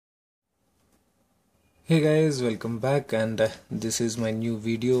Hey guys, welcome back, and this is my new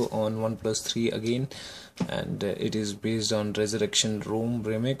video on OnePlus 3 again, and it is based on Resurrection ROM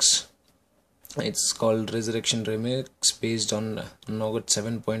Remix. It's called Resurrection Remix based on NOUGAT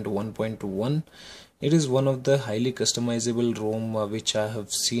 7.1.1. It is one of the highly customizable ROM which I have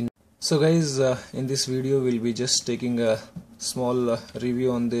seen. So guys, in this video we'll be just taking a small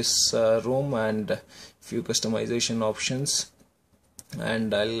review on this ROM and few customization options.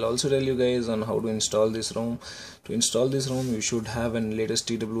 And I'll also tell you guys on how to install this ROM. To install this ROM, you should have an latest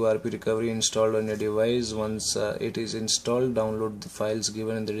TWRP recovery installed on your device. Once it is installed, download the files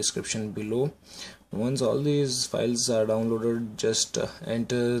given in the description below. Once all these files are downloaded, just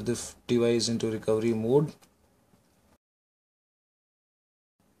enter the device into recovery mode.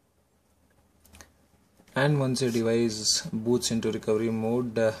 And once your device boots into recovery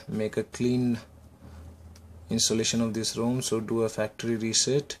mode, make a clean installation of this ROM. So do a factory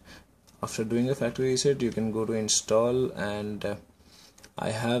reset. After doing a factory reset, you can go to install, and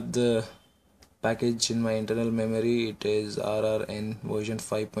I have the package in my internal memory. It is RRN version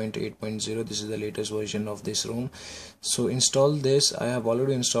 5.8.0. this is the latest version of this ROM. So install this. I have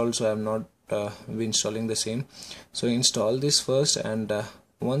already installed, so I am not be installing the same. So install this first, and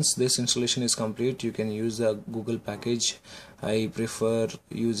once this installation is complete, you can use the Google package. I prefer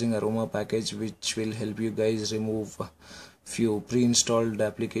using a Roma package, which will help you guys remove few pre-installed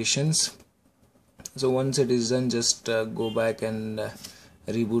applications. So once it is done, just go back and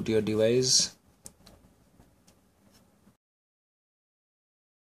reboot your device.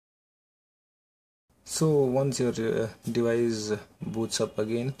 So once your device boots up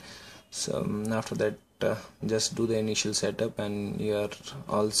again, so after that just do the initial setup and you are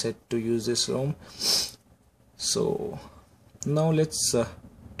all set to use this ROM. So now let's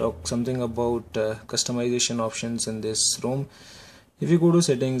talk something about customization options in this ROM. If you go to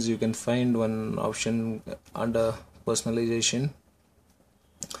settings, you can find one option under personalization.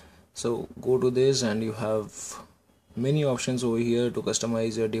 So go to this, and you have many options over here to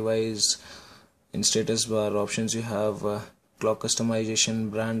customize your device. In status bar options, you have clock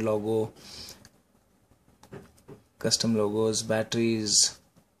customization, brand logo, custom logos, batteries,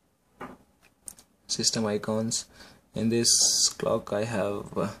 system icons. In this clock, I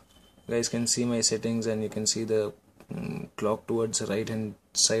have guys can see my settings, and you can see the clock towards the right hand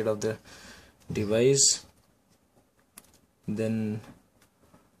side of the device. Then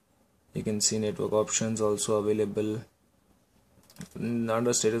you can see network options also available.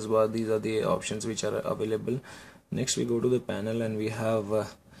 Under status bar, these are the options which are available. Next we go to the panel, and we have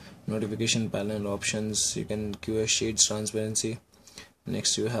notification panel options. You can QS shades, transparency.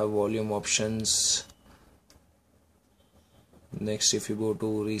 Next you have volume options. Next, if you go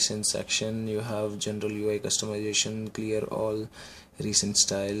to recent section, you have general UI customization, clear all, recent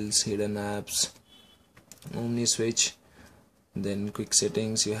styles, hidden apps, omni switch. Then quick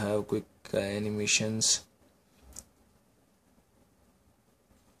settings, you have quick animations.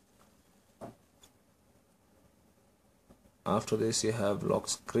 After this, you have lock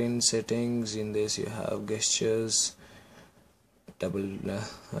screen settings. In this, you have gestures, double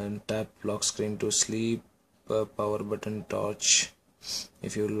and tap lock screen to sleep, power button, torch.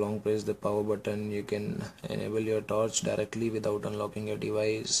 If you long press the power button, you can enable your torch directly without unlocking your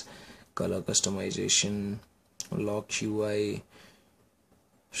device. Color customization, lock UI,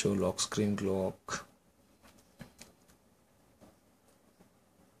 show lock screen clock.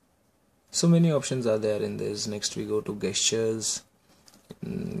 So many options are there in this. Next we go to gestures.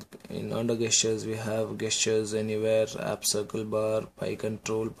 In under gestures, we have gestures anywhere, app circle bar, pie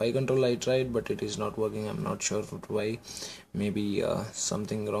control. I tried, but it is not working. I'm not sure why. Maybe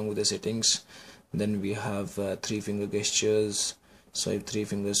something wrong with the settings. Then we have 3-finger gestures. Swipe 3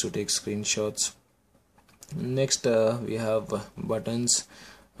 fingers to take screenshots. Next we have buttons.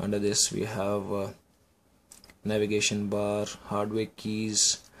 Under this we have navigation bar, hardware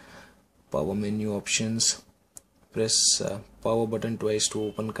keys, power menu options. Press power button twice to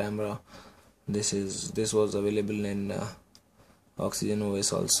open camera. This was available in Oxygen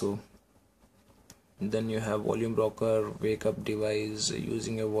OS also. Then you have volume rocker, wake up device,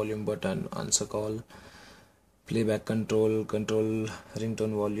 using a volume button, answer call, playback control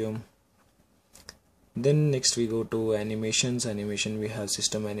ringtone volume. Then next we go to animations. We have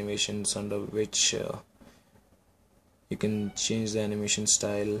system animations, under which you can change the animation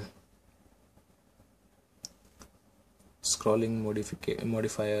style. Scrolling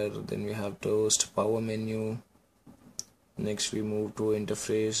modifier. Then we have toast, power menu. Next we move to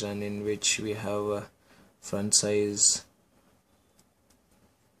interface, and in which we have front size,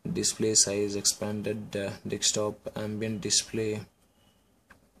 display size, expanded desktop, ambient display,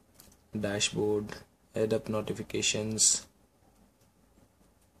 dashboard, head up notifications.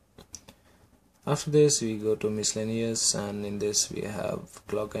 After this we go to miscellaneous, and in this we have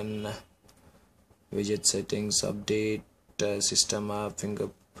clock and widget settings, update, system app,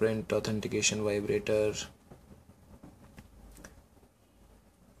 fingerprint authentication, vibrator,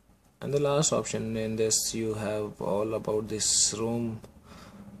 and the last option in this you have all about this ROM,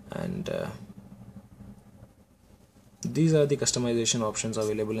 and these are the customization options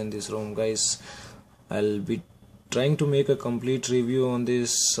available in this ROM, guys. I'll be trying to make a complete review on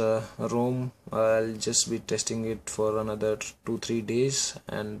this ROM. I'll just be testing it for another 2-3 days,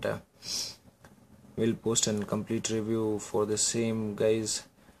 and we'll post a complete review for the same, guys.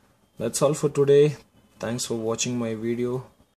 That's all for today. Thanks for watching my video.